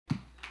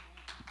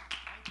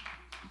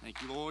Thank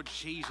you, Lord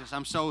Jesus.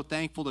 I'm so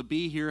thankful to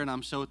be here, and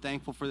I'm so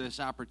thankful for this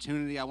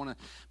opportunity. I want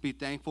to be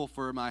thankful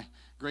for my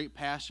great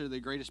pastor, the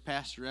greatest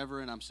pastor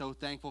ever, and I'm so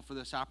thankful for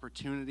this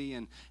opportunity,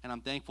 and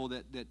I'm thankful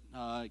that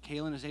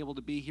Kaylin is able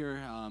to be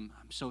here. I'm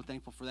so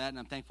thankful for that, and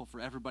I'm thankful for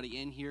everybody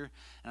in here,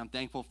 and I'm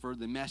thankful for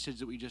the message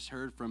that we just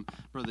heard from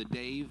Brother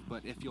Dave.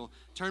 But if you'll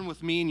turn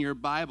with me in your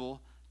Bible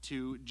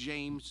to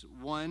James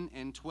 1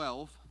 and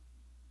 12.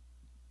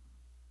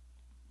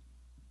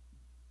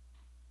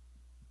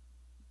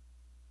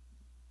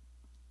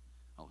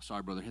 Oh,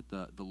 sorry, brother. Hit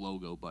the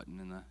logo button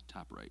in the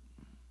top right.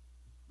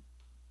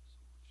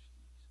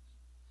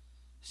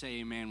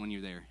 Say amen when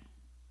you're there.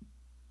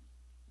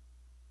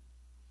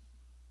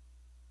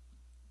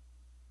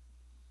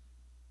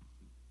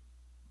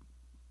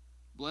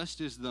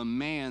 Blessed is the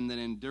man that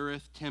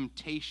endureth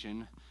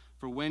temptation,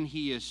 for when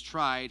he is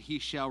tried, he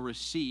shall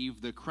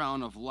receive the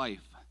crown of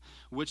life,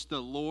 which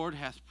the Lord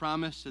hath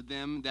promised to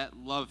them that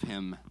love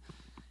him.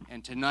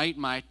 And tonight,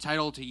 my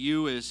title to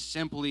you is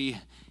simply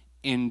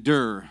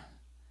Endure.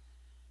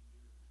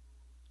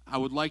 I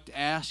would like to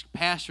ask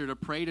Pastor to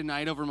pray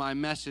tonight over my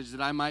message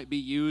that I might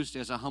be used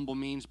as a humble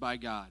means by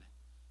God.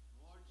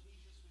 Lord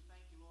Jesus, we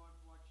thank you, Lord,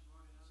 for what you've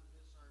already done in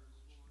this service,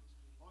 Lord.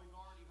 Lord, you've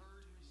already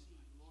heard and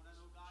received, Lord. I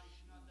know, God, that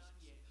you're not done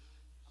yet.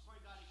 I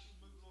pray, God, that you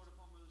move, Lord,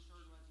 upon Brother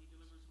Sturgell as he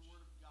delivers the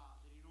word of God,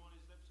 that he anoint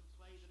his lips with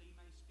clay, that he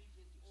may speak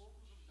as the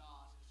oracles of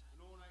God,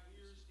 anoint our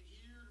ears to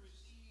hear, to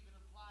receive, and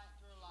apply it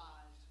to our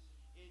lives.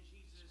 In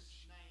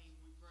Jesus' name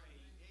we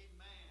pray.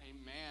 Amen.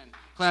 Amen.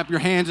 Clap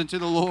your hands unto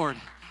the Lord.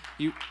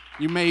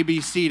 You may be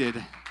seated.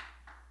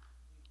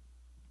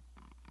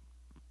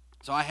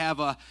 So I have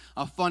a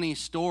funny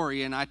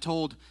story, and I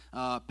told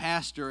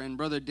Pastor and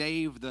Brother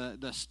Dave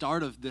the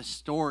start of this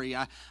story.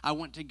 I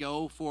went to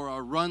go for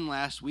a run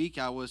last week.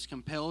 I was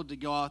compelled to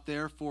go out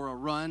there for a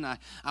run.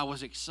 I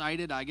was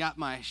excited. I got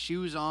my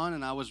shoes on,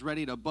 and I was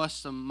ready to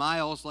bust some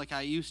miles like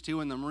I used to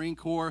in the Marine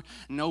Corps.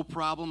 No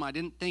problem. I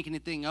didn't think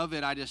anything of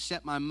it. I just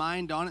set my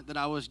mind on it that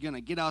I was going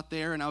to get out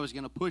there, and I was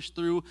going to push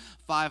through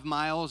 5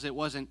 miles. It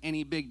wasn't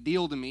any big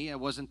deal to me. I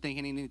wasn't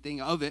thinking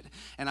anything of it,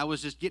 and I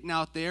was just getting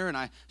out there, and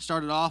I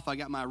started off. I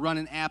got my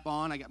running app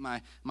on. I got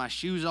my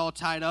shoes all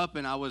tied up,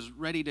 and I was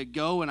ready to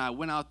go, and I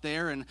went out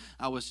there, and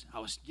I was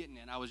getting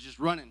it. I was just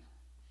running,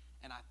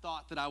 and I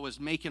thought that I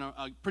was making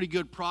a pretty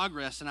good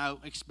progress, and I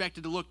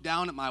expected to look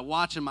down at my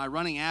watch and my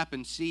running app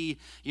and see,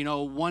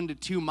 1 to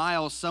 2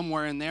 miles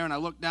somewhere in there, and I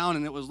looked down,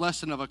 and it was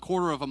less than a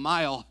quarter of a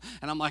mile,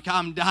 and I'm like,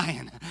 I'm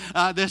dying.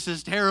 This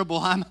is terrible.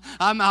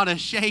 I'm out of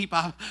shape.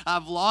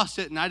 I've lost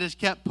it, and I just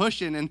kept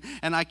pushing,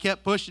 and I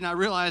kept pushing. I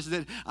realized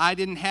that I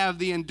didn't have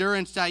the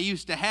endurance I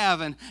used to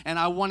have, and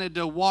I wanted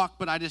to walk,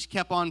 but I just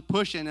kept on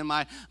pushing, and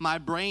my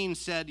brain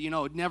said,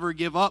 never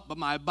give up, but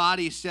my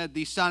body said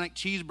these Sonic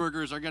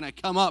cheeseburgers are going to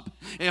come up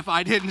if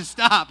I didn't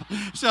stop.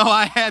 So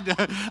I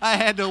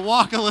had to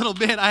walk a little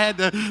bit. I had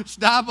to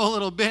stop a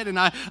little bit, and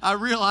I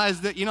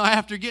realized that,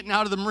 after getting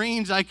out of the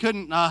Marines, I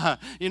couldn't,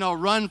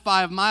 run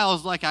 5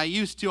 miles like I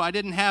used to. I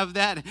didn't have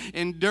that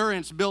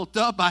endurance built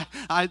up.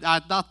 I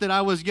thought that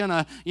I was going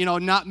to,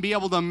 not be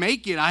able to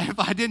make it if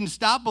I didn't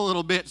stop a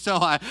little bit. So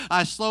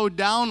I slowed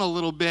down a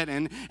little bit,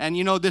 and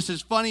this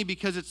is funny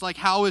because it's like,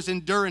 how is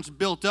endurance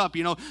built up?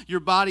 Your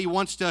body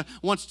wants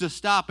to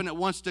stop and it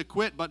wants to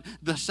quit, but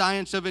the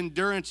science of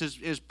endurance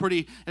is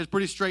pretty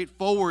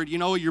straightforward.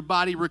 Your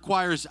body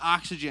requires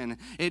oxygen.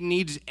 It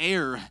needs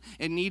air.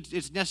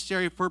 It's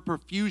necessary for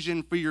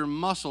perfusion for your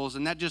muscles,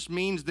 and that just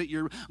means that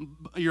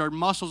your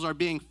muscles are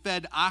being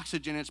fed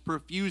oxygen. It's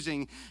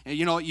perfusing.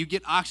 You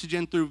get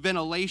oxygen through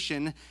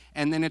ventilation,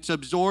 and then it's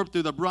absorbed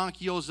through the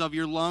bronchioles of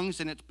your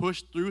lungs, and it's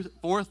pushed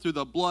forth through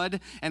the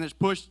blood, and it's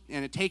pushed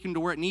and it's taken to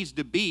where it needs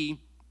to be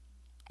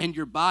in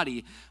your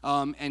body,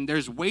 and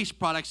there's waste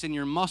products in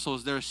your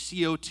muscles. There's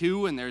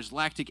CO2 and there's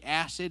lactic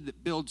acid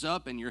that builds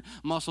up, and your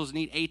muscles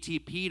need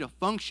ATP to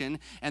function,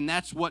 and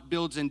that's what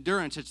builds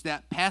endurance. It's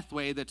that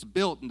pathway that's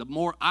built, and the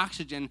more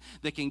oxygen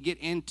that can get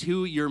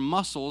into your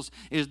muscles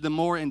is the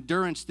more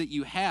endurance that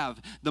you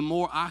have. The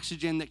more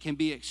oxygen that can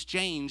be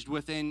exchanged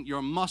within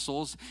your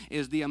muscles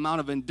is the amount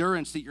of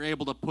endurance that you're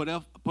able to put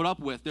up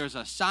with. There's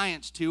a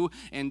science to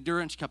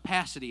endurance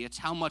capacity. It's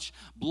how much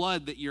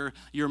blood that your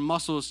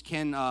muscles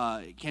can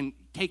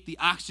take the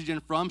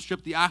oxygen from,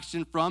 strip the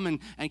oxygen from,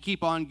 and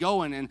keep on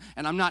going. And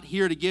I'm not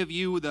here to give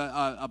you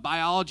a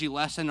biology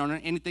lesson or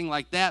anything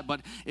like that,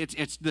 but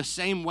it's the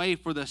same way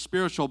for the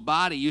spiritual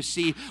body. You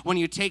see, when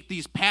you take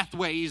these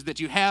pathways that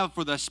you have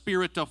for the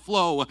spirit to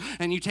flow,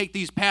 and you take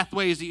these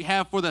pathways that you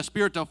have for the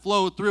spirit to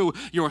flow through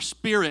your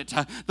spirit,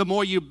 the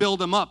more you build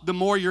them up, the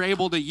more you're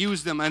able to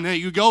use them. And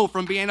you go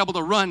from being able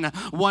to run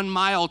 1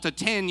 mile to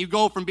 10. You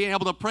go from being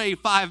able to pray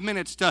 5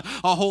 minutes to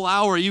a whole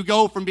hour. You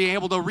go from being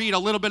able to read a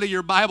little bit of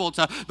your Bible to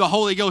the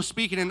Holy Ghost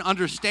speaking and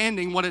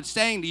understanding what it's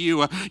saying to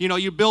you.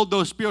 You build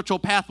those spiritual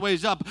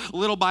pathways up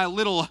little by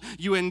little.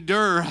 You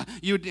endure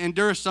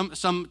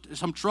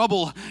some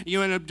trouble.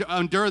 You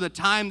endure the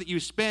time that you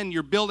spend.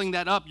 You're building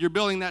that up. You're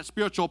building that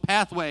spiritual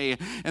pathway.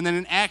 And then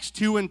in Acts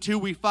 2:2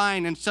 we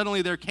find, and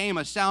suddenly there came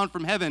a sound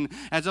from heaven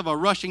as of a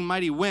rushing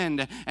mighty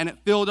wind, and it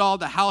filled all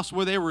the house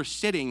where they were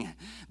sitting.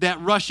 That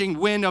rushing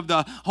wind of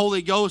the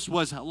Holy Ghost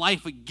was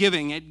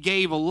life-giving. It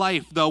gave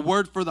life. The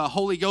word for the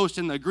Holy Ghost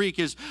in the Greek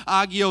is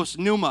agios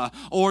pneuma,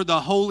 or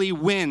the holy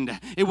wind.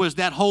 It was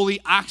that holy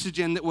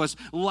oxygen that was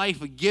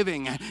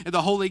life-giving.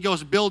 The Holy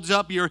Ghost builds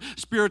up your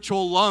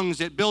spiritual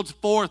lungs. It builds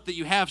forth that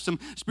you have some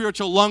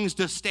spiritual lungs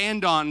to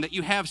stand on, that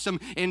you have some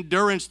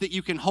endurance that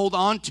you can hold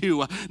on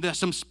to,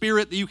 some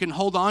spirit that you can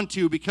hold on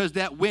to, because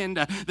that wind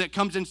that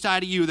comes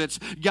inside of you, that's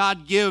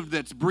God-given,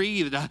 that's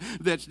breathed,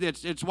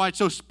 it's why it's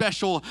so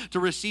special to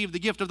receive the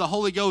gift of the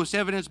Holy Ghost,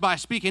 evidenced by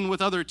speaking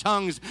with other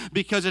tongues,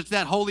 because it's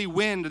that holy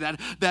wind,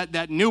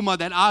 that pneuma,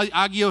 that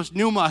agios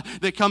pneuma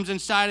that comes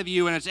inside of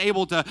you, and it's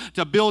able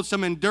to build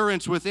some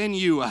endurance within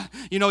you.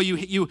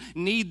 You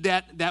need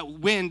that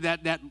wind,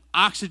 that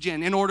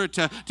oxygen in order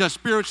to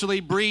spiritually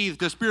breathe,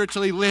 to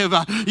spiritually live.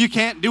 You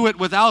can't do it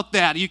without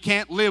that. You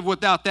can't live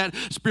without that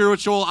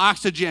spiritual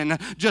oxygen.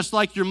 Just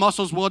like your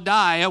muscles will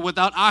die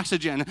without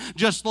oxygen,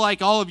 just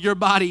like all of your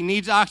body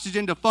needs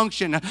oxygen to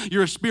function,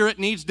 your spirit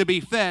needs to be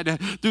fed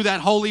through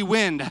that holy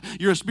wind.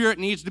 Your spirit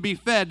needs to be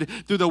fed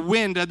through the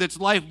wind that's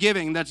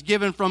life-giving, that's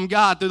given from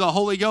God through the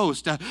Holy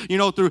Ghost.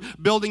 Through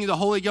building the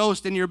Holy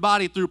Ghost in your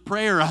body, through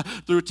prayer,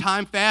 through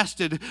time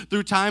fasted,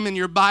 through time in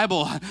your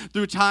Bible,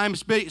 through time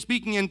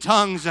speaking in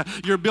tongues.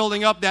 You're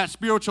building up that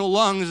spiritual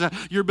lungs.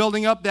 You're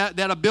building up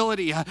that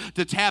ability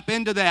to tap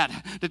into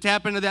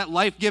that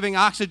life-giving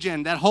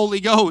oxygen, that Holy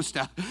Ghost.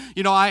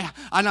 I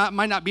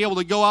might not be able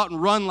to go out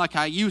and run like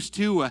I used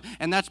to,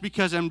 and that's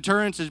because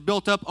endurance is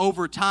built up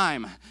over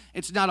time.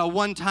 It's not a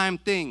one-time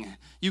thing.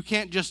 You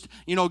can't just,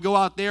 go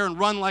out there and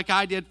run like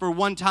I did for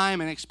one time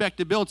and expect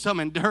to build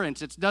some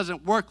endurance. It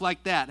doesn't work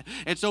like that.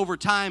 It's over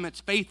time. It's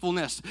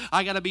faithfulness.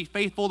 I got to be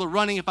faithful to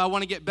running if I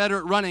want to get better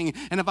at running.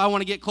 And if I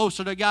want to get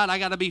closer to God, I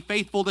got to be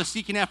faithful to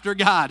seeking after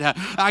God.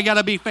 I got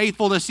to be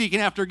faithful to seeking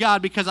after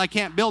God, because I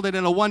can't build it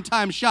in a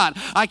one-time shot.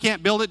 I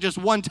can't build it just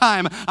one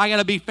time. I got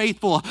to be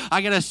faithful.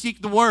 I got to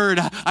seek the Word.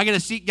 I got to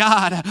seek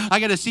God. I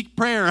got to seek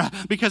prayer,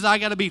 because I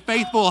got to be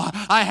faithful.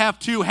 I have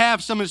to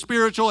have some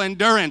spiritual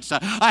endurance.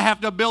 I have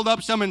to build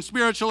up some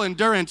spiritual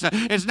endurance.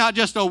 It's not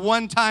just a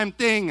one-time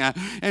thing.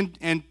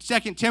 And 2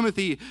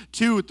 Timothy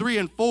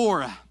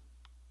 2:3-4.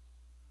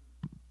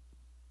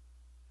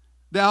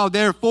 Thou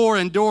therefore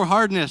endure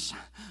hardness,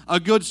 a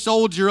good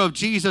soldier of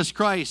Jesus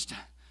Christ.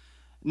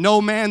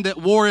 No man that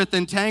warreth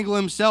entangle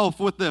himself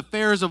with the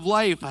affairs of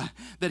life,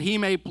 that he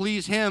may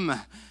please him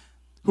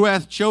who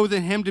hath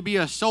chosen him to be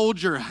a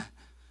soldier.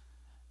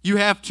 You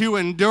have to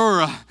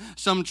endure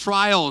some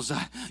trials.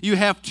 You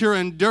have to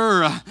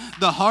endure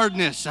the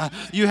hardness.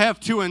 You have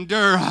to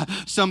endure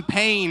some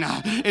pain.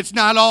 It's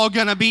not all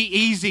going to be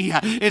easy.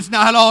 It's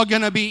not all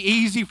going to be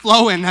easy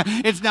flowing.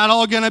 It's not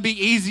all going to be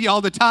easy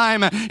all the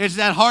time. It's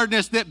that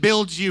hardness that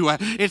builds you.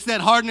 It's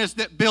that hardness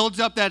that builds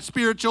up that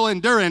spiritual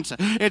endurance.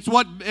 It's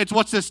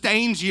what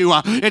sustains you.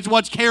 It's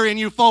what's carrying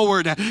you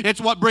forward. It's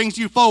what brings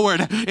you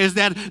forward, is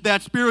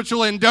that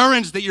spiritual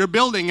endurance that you're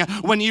building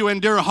when you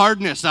endure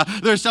hardness.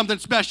 There's something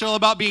special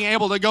about being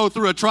able to go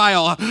through a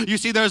trial. You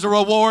see, there's a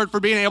reward for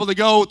being able to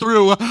go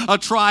through a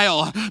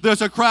trial.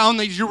 There's a crown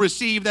that you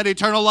receive, that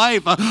eternal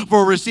life,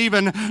 for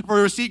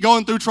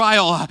going through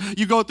trial.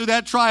 You go through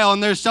that trial,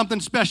 and there's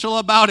something special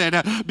about it,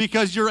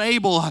 because you're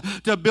able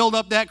to build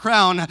up that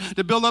crown,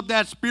 to build up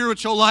that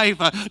spiritual life,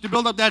 to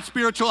build up that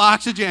spiritual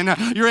oxygen.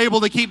 You're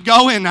able to keep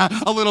going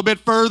a little bit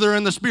further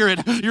in the Spirit.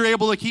 You're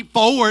able to keep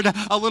forward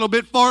a little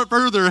bit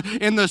further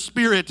in the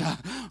Spirit.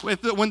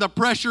 When the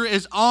pressure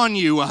is on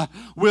you,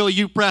 will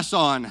you press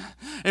on?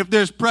 If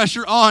there's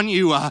pressure on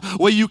you,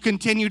 will you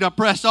continue to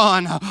press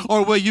on,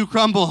 or will you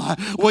crumble?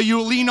 Will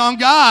you lean on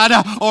God,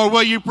 or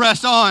will you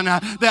press on?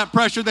 That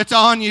pressure that's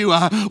on you,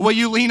 will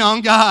you lean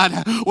on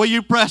God? Will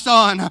you press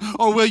on,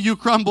 or will you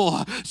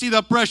crumble? See,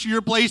 the pressure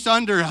you're placed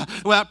under,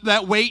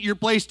 that weight you're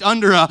placed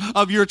under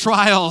of your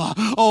trial,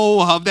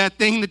 of that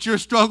thing that you're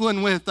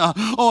struggling with,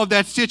 of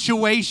that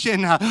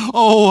situation,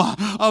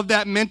 of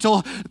that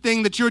mental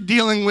thing that you're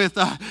dealing with,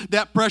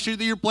 that pressure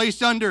that you're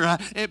placed under,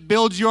 it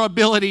builds your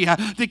ability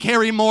to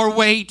carry more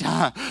weight.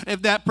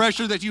 If that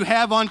pressure that you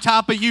have on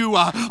top of you,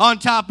 on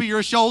top of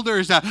your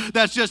shoulders,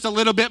 that's just a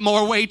little bit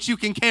more weight you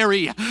can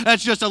carry.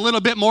 That's just a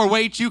little bit more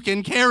weight you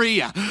can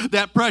carry.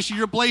 That pressure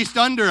you're placed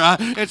under,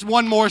 it's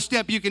one more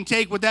step you can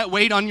take with that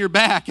weight on your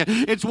back.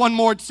 It's one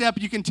more step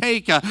you can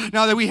take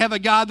now that we have a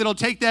God that'll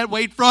take that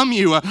weight from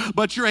you,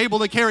 but you're able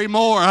to carry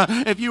more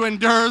if you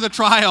endure the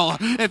trial.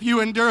 If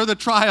you endure the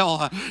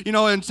trial,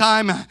 in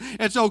time,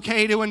 it's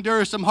okay to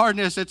endure some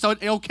hardness. It's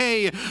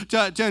okay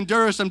to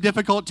endure some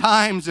difficult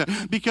times,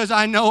 because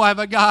I know I have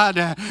a God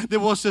that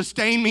will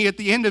sustain me at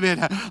the end of it.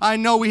 I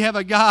know we have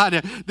a God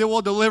that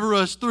will deliver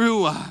us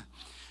through.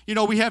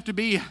 We have to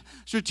be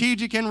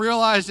Strategic in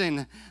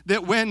realizing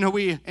that when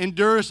we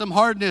endure some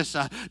hardness,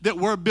 that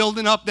we're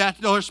building up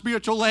those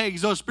spiritual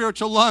legs, those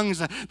spiritual lungs,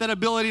 that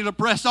ability to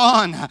press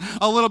on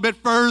a little bit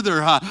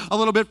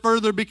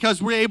further,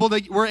 because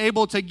we're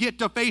able to get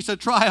to face a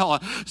trial.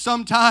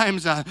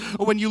 Sometimes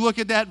when you look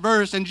at that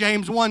verse in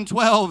James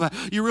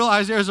 1:12, you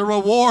realize there's a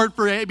reward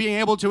for being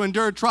able to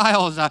endure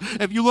trials.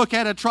 If you look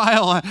at a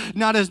trial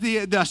not as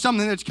the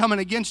something that's coming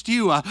against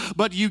you,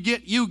 but you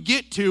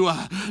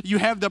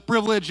have the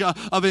privilege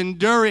of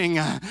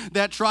enduring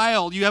that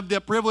trial. You have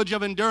the privilege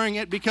of enduring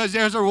it because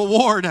there's a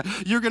reward.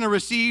 You're going to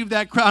receive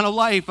that crown of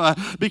life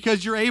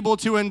because you're able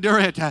to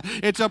endure it.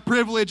 It's a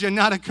privilege and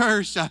not a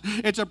curse.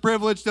 It's a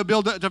privilege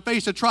to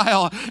face a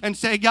trial and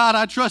say, God,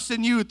 I trust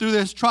in you through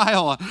this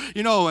trial.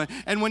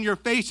 And when you're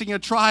facing a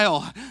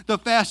trial, the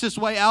fastest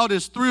way out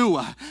is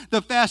through.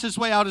 The fastest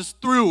way out is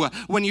through.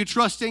 When you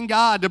trust in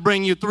God to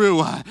bring you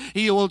through,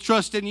 He will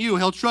trust in you.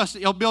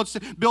 He'll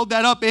build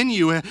that up in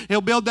you.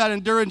 He'll build that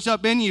endurance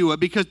up in you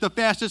because the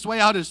fastest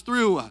way out is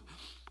through. Amen,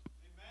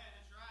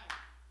 that's right.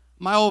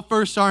 My old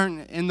first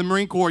sergeant in the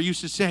Marine Corps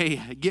used to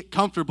say, get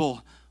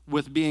comfortable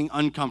with being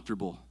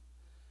uncomfortable.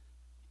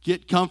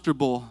 Get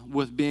comfortable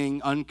with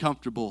being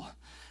uncomfortable,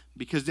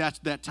 because that's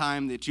that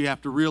time that you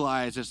have to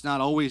realize it's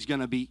not always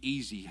going to be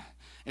easy.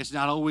 It's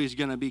not always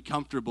going to be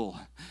comfortable.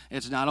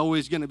 It's not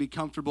always going to be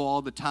comfortable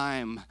all the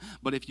time.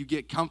 But if you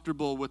get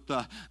comfortable with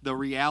the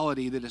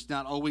reality that it's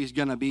not always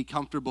going to be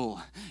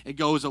comfortable, it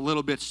goes a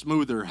little bit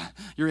smoother.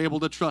 You're able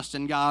to trust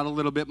in God a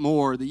little bit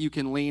more, that you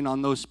can lean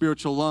on those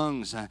spiritual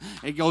lungs.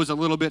 It goes a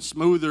little bit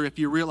smoother if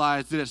you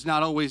realize that it's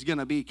not always going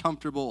to be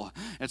comfortable.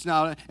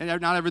 Not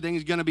everything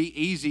is going to be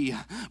easy,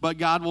 but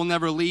God will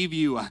never leave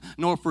you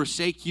nor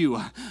forsake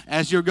you.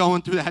 As you're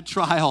going through that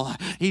trial,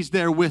 He's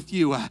there with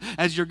you.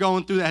 As you're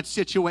going through that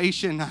situation,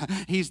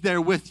 He's there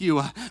with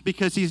you,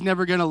 because He's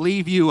never going to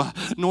leave you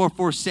nor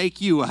forsake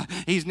you.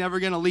 He's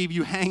never going to leave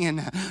you hanging,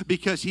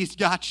 because He's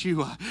got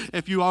you.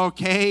 If you're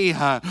okay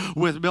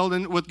with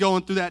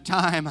going through that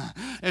time,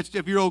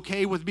 if you're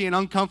okay with being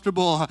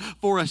uncomfortable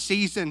for a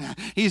season,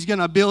 He's going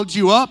to build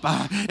you up.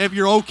 If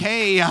you're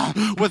okay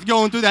with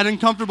going through that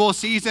uncomfortable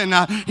season,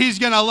 He's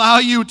going to allow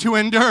you to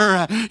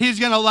endure. He's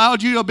going to allow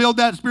you to build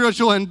that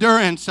spiritual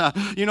endurance.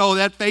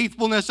 That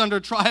faithfulness under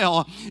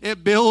trial,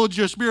 it builds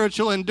your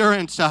spiritual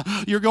endurance.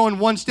 You're going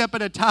one step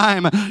at a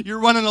time. You're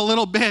running a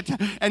little bit,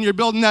 and you're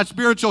building that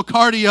spiritual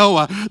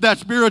cardio, that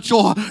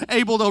spiritual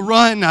able to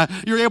run.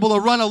 You're able to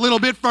run a little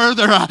bit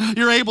further.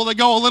 You're able to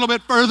go a little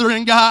bit further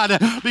in God,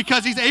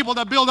 because He's able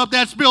to build up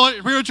that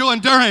spiritual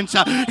endurance.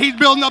 He's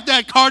building up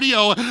that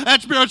cardio,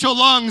 that spiritual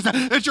lungs,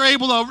 that you're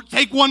able to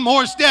take one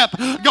more step,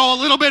 go a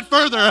little bit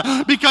further,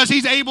 because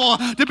He's able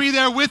to be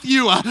there with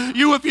you.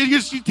 If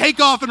you take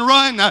off and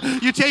run,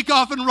 you take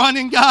off and run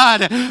in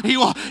God.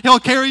 He'll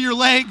carry your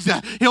legs.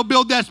 He'll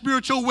build that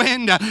spiritual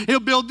wind. He'll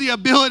build the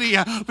ability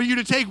for you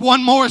to take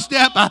one more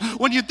step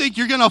when you think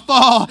you're going to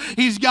fall.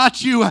 He's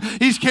got you.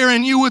 He's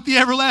carrying you with the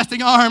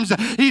everlasting arms.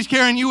 He's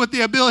carrying you with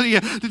the ability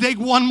to take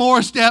one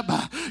more step.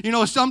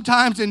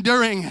 Sometimes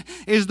enduring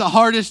is the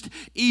hardest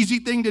easy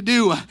thing to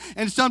do,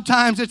 and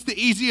sometimes it's the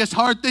easiest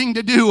hard thing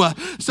to do.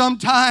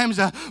 Sometimes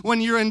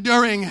when you're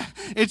enduring,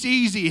 it's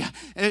easy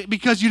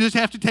because you just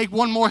have to take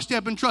one more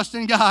step and trust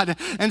in God,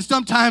 and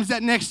sometimes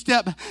that next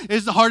step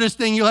is the hardest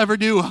thing you'll ever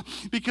do,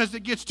 because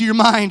it gets to your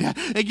mind,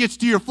 it gets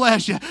to your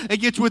flesh, it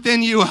gets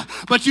within you,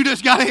 but you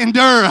just got to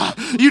endure.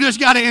 You just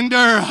got to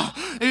endure.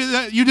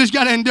 You just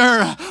got to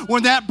endure.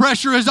 When that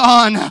pressure is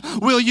on,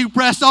 will you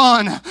press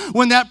on?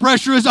 When that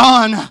pressure is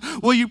on,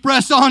 will you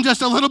press on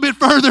just a little bit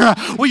further?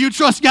 Will you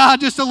trust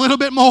God just a little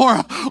bit more?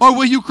 Or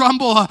will you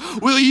crumble?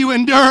 Will you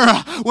endure?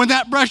 When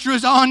that pressure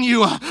is on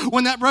you,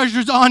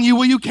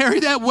 will you carry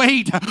that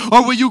weight?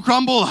 Or will you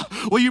crumble?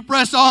 Will you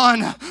press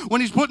on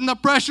when He's putting the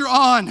pressure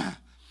on?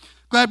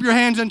 Clap your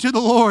hands unto the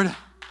Lord. Lord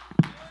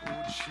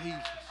Jesus,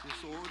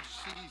 yes, Lord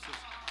Jesus.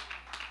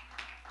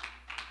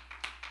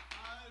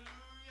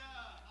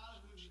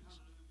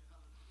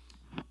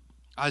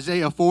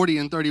 Isaiah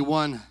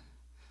 40:31.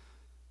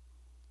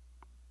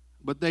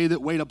 But they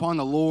that wait upon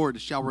the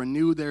Lord shall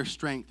renew their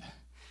strength.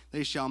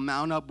 They shall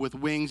mount up with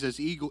wings as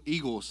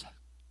eagles.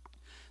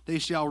 They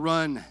shall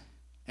run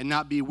and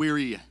not be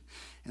weary,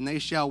 and they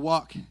shall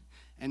walk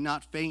and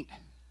not faint.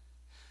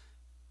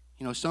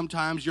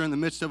 Sometimes you're in the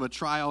midst of a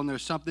trial and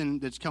there's something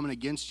that's coming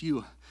against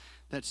you,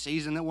 that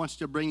season that wants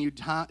to bring you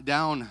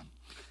down.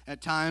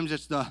 At times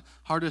it's the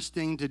hardest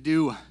thing to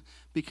do,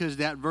 because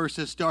that verse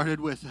has started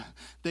with,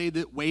 they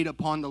that wait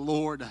upon the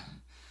Lord.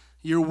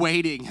 You're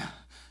waiting.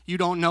 You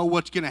don't know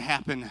what's going to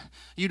happen.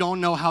 You don't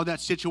know how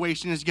that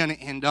situation is going to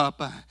end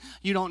up.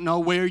 You don't know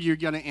where you're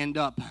going to end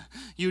up.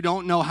 You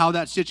don't know how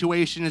that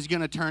situation is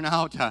going to turn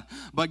out.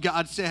 But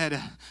God said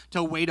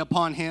to wait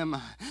upon Him.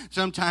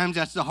 Sometimes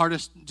that's the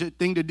hardest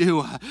thing to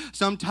do.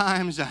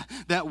 Sometimes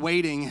that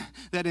waiting,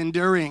 that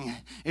enduring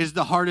is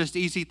the hardest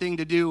easy thing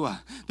to do.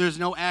 There's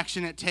no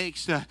action it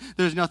takes.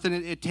 There's nothing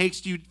it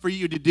takes for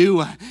you to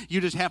do.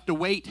 You just have to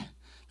wait.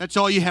 That's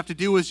all you have to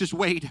do is just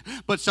wait.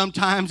 But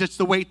sometimes it's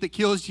the weight that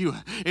kills you.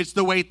 It's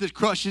the weight that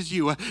crushes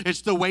you.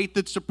 It's the weight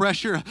that's the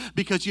pressure,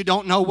 because you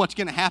don't know what's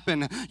going to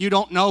happen. You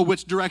don't know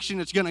which direction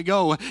it's going to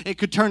go. It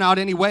could turn out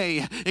any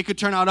way. It could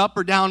turn out up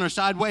or down or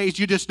sideways.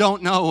 You just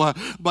don't know.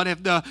 But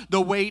if the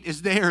weight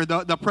is there,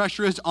 the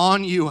pressure is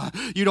on you,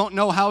 you don't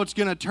know how it's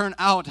going to turn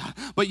out,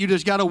 but you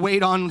just got to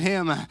wait on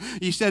Him.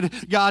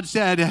 God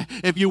said,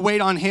 if you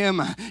wait on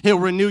Him, He'll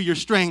renew your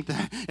strength.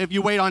 If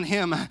you wait on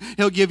Him,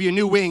 He'll give you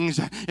new wings.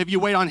 If you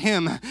wait on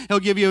Him, He'll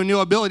give you a new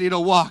ability to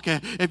walk.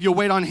 If you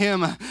wait on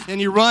Him and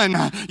you run,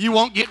 you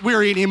won't get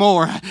weary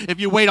anymore. If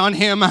you wait on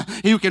Him,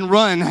 you can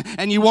run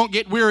and you won't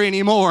get weary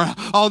anymore.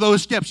 All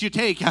those steps you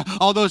take,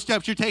 all those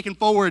steps you're taking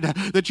forward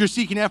that you're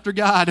seeking after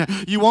God,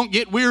 you won't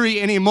get weary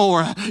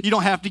anymore. You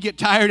don't have to get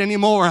tired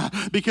anymore,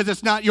 because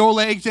it's not your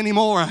legs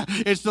anymore.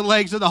 It's the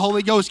legs of the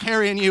Holy Ghost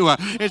carrying you.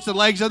 It's the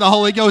legs of the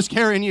Holy Ghost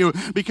carrying you,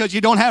 because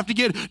you don't have to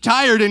get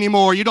tired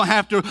anymore. You don't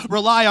have to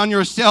rely on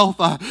yourself.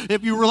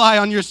 If you rely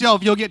on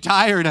yourself, you'll get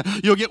tired.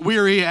 You'll get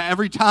weary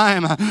every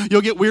time.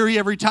 You'll get weary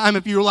every time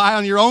if you rely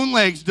on your own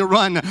legs to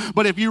run.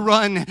 But if you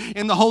run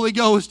in the Holy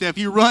Ghost, if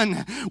you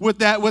run with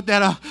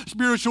that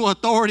spiritual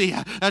authority,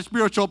 that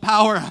spiritual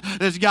power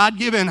that's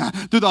God-given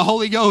through the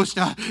Holy Ghost,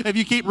 if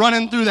you keep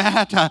running through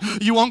that,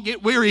 you won't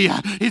get weary.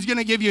 He's going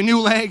to give you new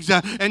legs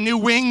and new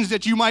wings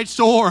that you might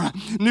soar.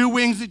 New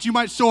wings that you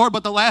might soar.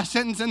 But the last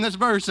sentence in this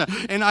verse,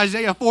 in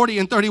Isaiah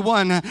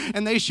 40:31,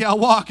 and they shall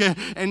walk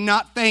and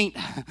not faint.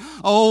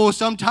 Oh,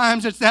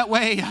 sometimes it's that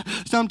way.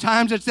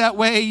 Sometimes it's that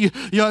way. You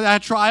know,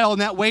 that trial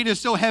and that weight is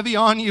so heavy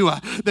on you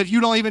that you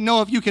don't even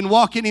know if you can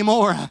walk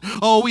anymore.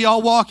 Oh, we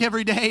all walk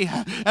every day.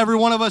 Every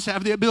one of us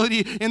have the ability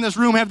in this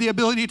room, have the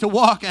ability to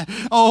walk.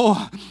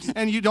 Oh,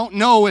 and you don't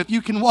know if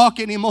you can walk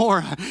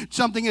anymore.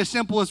 Something as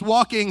simple as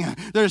walking,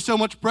 there's so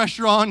much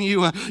pressure on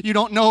you. You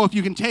don't know if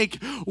you can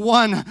take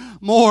one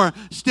more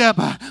step.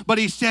 But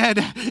He said,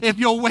 if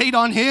you'll wait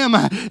on Him,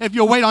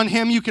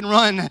 you can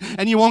run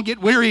and you won't get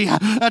weary.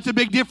 That's a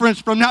big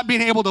difference from not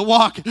being able to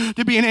walk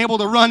to being able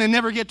to run and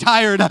never get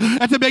tired.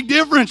 That's a big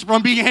difference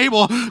from being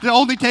able to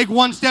only take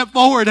one step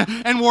forward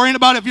and worrying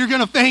about if you're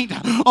going to faint.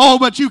 Oh,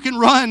 but you can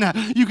run.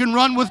 You can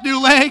run with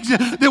new legs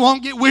that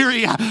won't get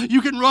weary.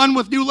 You can run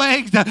with new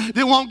legs that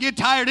won't get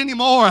tired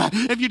anymore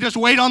if you just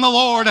wait on the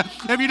Lord.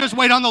 If you just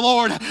wait on the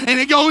Lord. And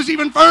it goes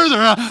even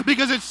further,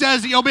 because it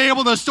says that you'll be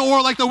able to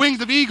soar like the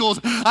wings of eagles.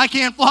 I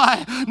can't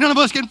fly. None of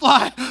us can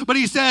fly. But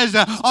He says,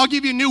 I'll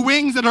give you new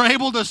wings that are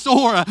able to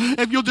soar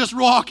if you'll just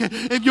walk,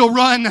 if you'll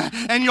run,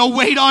 and you'll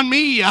wait on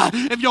me.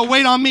 If you'll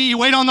wait on me,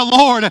 wait on the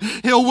Lord,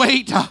 He'll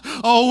wait.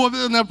 Oh,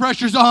 when the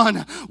pressure's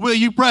on, will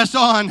you press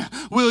on?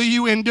 Will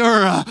you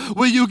endure?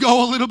 Will you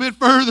go a little bit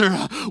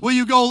further? Will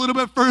you go a little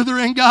bit further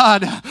in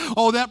God?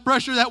 Oh, that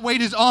pressure, that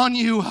weight is on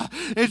you.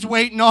 It's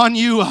waiting on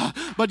you.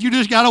 But you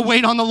just got to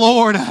wait on the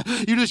Lord.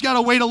 You just got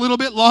to wait a little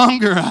bit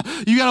longer.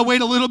 You got to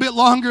wait a little bit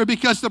longer,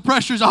 because the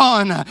pressure's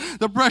on.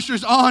 The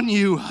pressure's on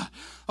you.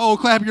 Oh,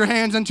 clap your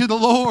hands unto the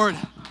Lord.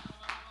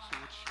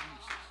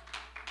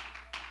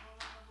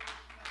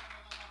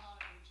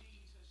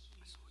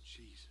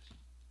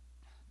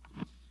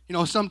 You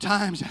know,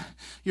 sometimes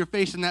you're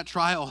facing that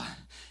trial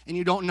and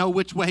you don't know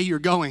which way you're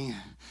going.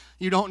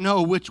 You don't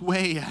know which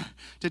way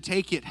to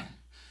take it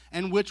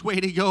and which way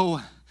to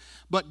go.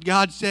 But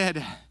God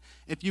said,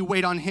 if you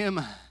wait on Him,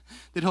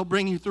 that He'll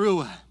bring you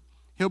through.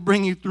 He'll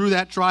bring you through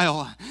that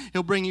trial.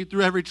 He'll bring you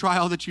through every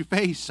trial that you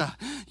face.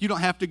 You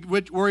don't have to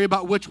worry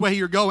about which way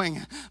you're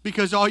going,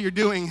 because all you're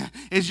doing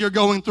is you're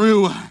going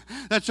through.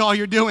 That's all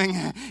you're doing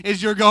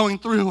is you're going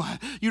through.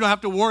 You don't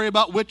have to worry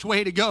about which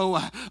way to go,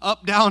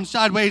 up, down,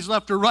 sideways,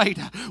 left, or right,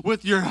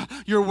 with your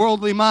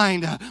worldly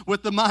mind,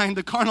 with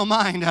the carnal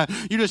mind.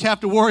 You just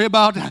have to worry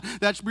about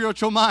that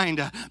spiritual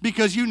mind,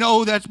 because you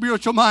know that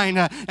spiritual mind,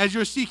 as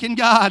you're seeking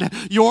God,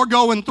 you're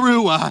going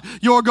through.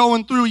 You're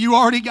going through. You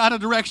already got a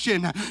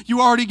direction. You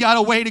already got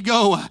a way to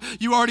go.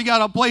 You already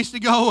got a place to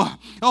go.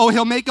 Oh,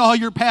 He'll make all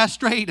your paths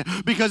straight,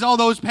 because all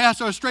those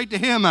paths are straight to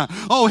Him.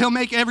 Oh, He'll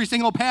make every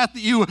single path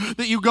that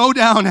you go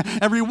down,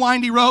 every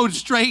windy road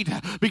straight,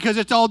 because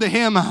it's all to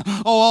Him.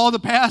 Oh, all the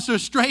paths are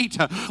straight.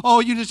 Oh,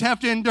 you just have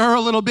to endure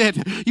a little bit.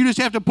 You just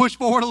have to push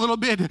forward a little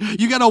bit.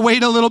 You got to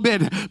wait a little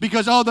bit,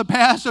 because all the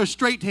paths are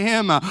straight to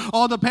Him.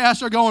 All the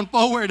paths are going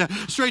forward,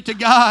 straight to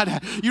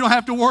God. You don't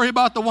have to worry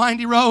about the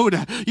windy road.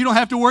 You don't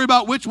have to worry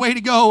about which way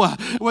to go,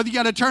 whether you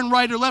got to turn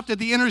right or left at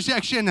the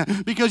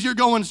intersection, because you're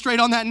going straight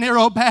on that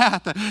narrow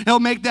path. He'll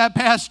make that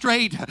path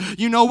straight.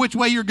 You know which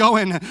way you're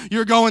going.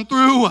 You're going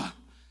through.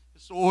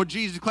 So, oh,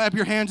 Jesus, clap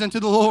your hands unto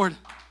the Lord.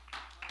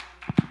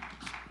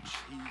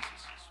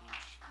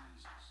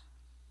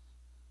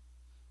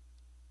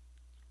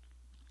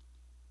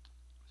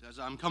 As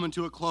I'm coming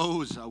to a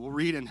close, we'll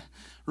read in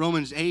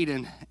Romans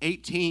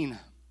 8:18.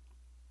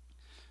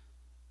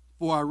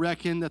 For I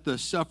reckon that the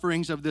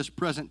sufferings of this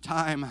present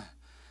time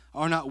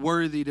are not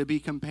worthy to be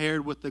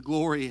compared with the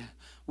glory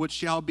which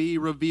shall be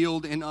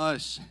revealed in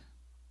us.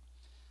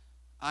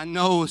 I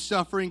know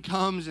suffering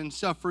comes and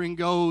suffering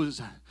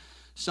goes.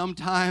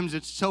 Sometimes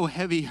it's so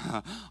heavy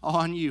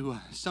on you.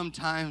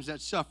 Sometimes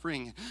that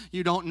suffering,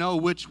 you don't know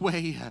which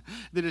way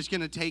that it's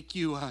going to take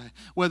you,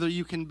 whether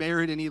you can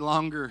bear it any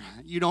longer.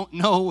 You don't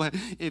know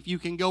if you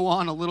can go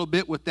on a little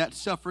bit with that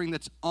suffering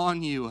that's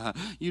on you.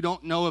 You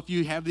don't know if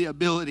you have the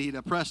ability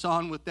to press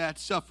on with that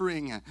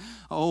suffering.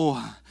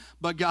 Oh,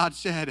 but God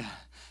said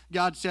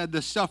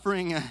the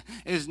suffering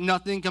is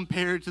nothing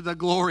compared to the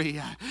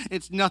glory.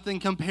 It's nothing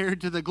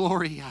compared to the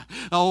glory.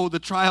 Oh, the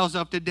trials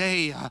of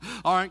today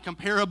aren't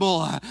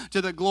comparable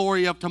to the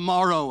glory of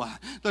tomorrow.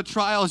 The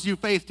trials you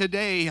face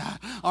today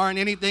aren't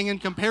anything in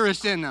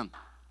comparison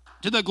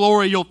to the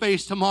glory you'll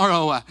face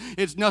tomorrow.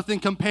 It's nothing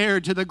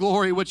compared to the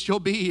glory which you'll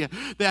be.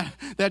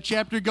 That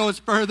chapter goes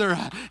further,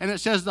 and it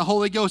says the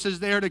Holy Ghost is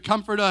there to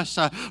comfort us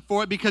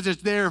for it, because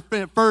it's there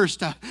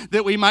first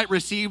that we might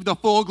receive the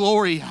full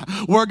glory.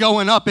 We're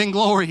going up in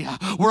glory.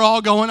 We're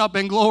all going up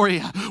in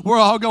glory. We're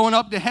all going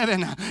up to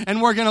heaven,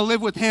 and we're going to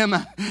live with Him.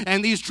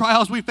 And these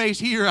trials we face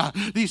here,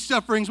 these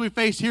sufferings we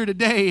face here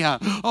today,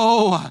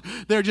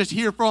 they're just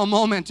here for a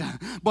moment.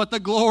 But the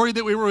glory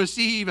that we will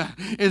receive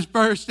is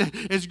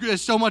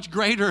so much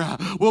greater.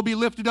 We'll be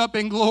lifted up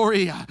in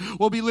glory.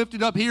 We'll be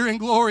lifted up here in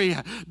glory.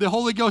 The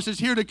Holy Ghost is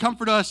here to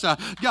comfort us.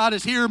 God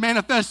is here,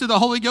 manifested the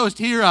Holy Ghost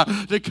here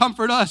to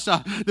comfort us,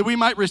 that we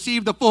might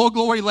receive the full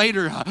glory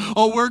later.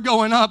 We're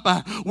going up.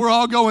 We're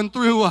all going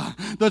through.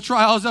 The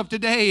trials of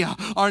today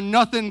are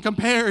nothing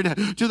compared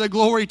to the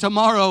glory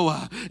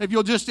tomorrow. If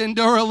you'll just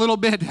endure a little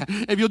bit,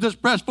 if you'll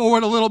just press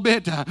forward a little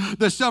bit,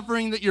 the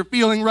suffering that you're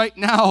feeling right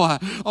now,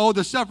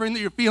 the suffering that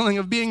you're feeling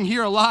of being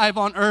here alive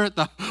on earth,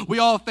 we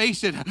all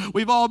face it.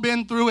 We've all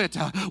been through it.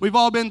 We've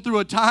all been through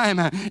a time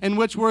in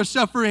which we're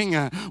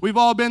suffering. We've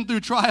all been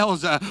through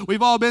trials.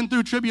 We've all been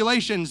through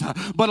tribulations.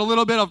 But a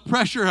little bit of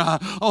pressure,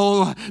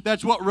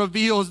 that's what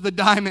reveals the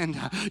diamond.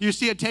 You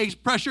see, it takes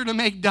pressure to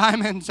make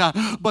diamonds,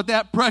 but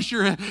that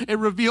pressure, it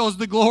reveals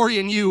the glory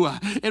in you.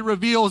 It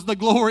reveals the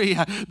glory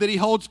that He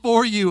holds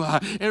for you.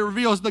 It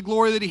reveals the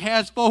glory that He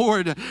has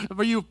forward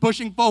for you,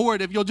 pushing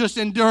forward. If you'll just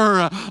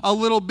endure a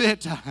little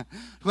bit,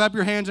 clap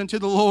your hands unto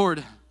the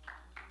Lord.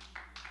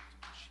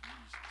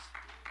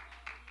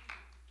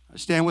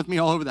 Stand with me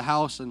all over the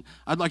house, and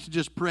I'd like to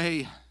just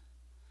pray.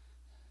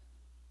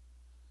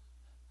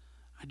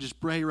 Just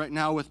pray right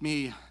now with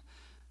me.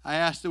 I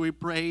ask that we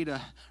pray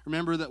to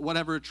remember that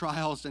whatever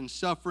trials and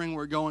suffering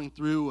we're going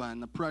through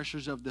and the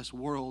pressures of this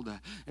world,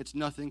 it's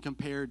nothing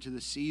compared to the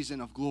season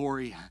of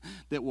glory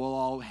that we'll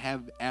all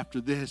have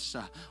after this.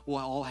 We'll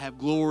all have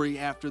glory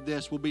after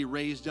this. We'll be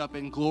raised up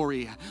in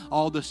glory.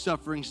 All the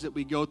sufferings that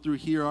we go through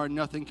here are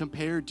nothing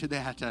compared to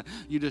that.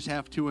 You just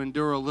have to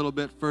endure a little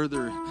bit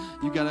further.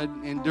 You got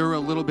to endure a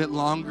little bit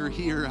longer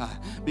here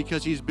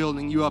because He's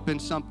building you up in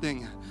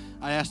something.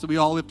 I ask that we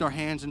all lift our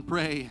hands and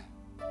pray.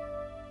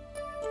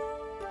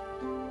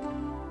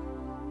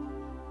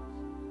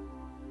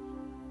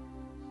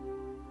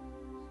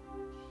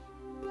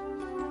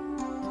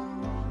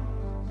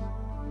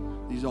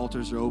 These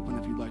altars are open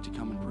if you'd like to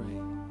come and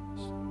pray.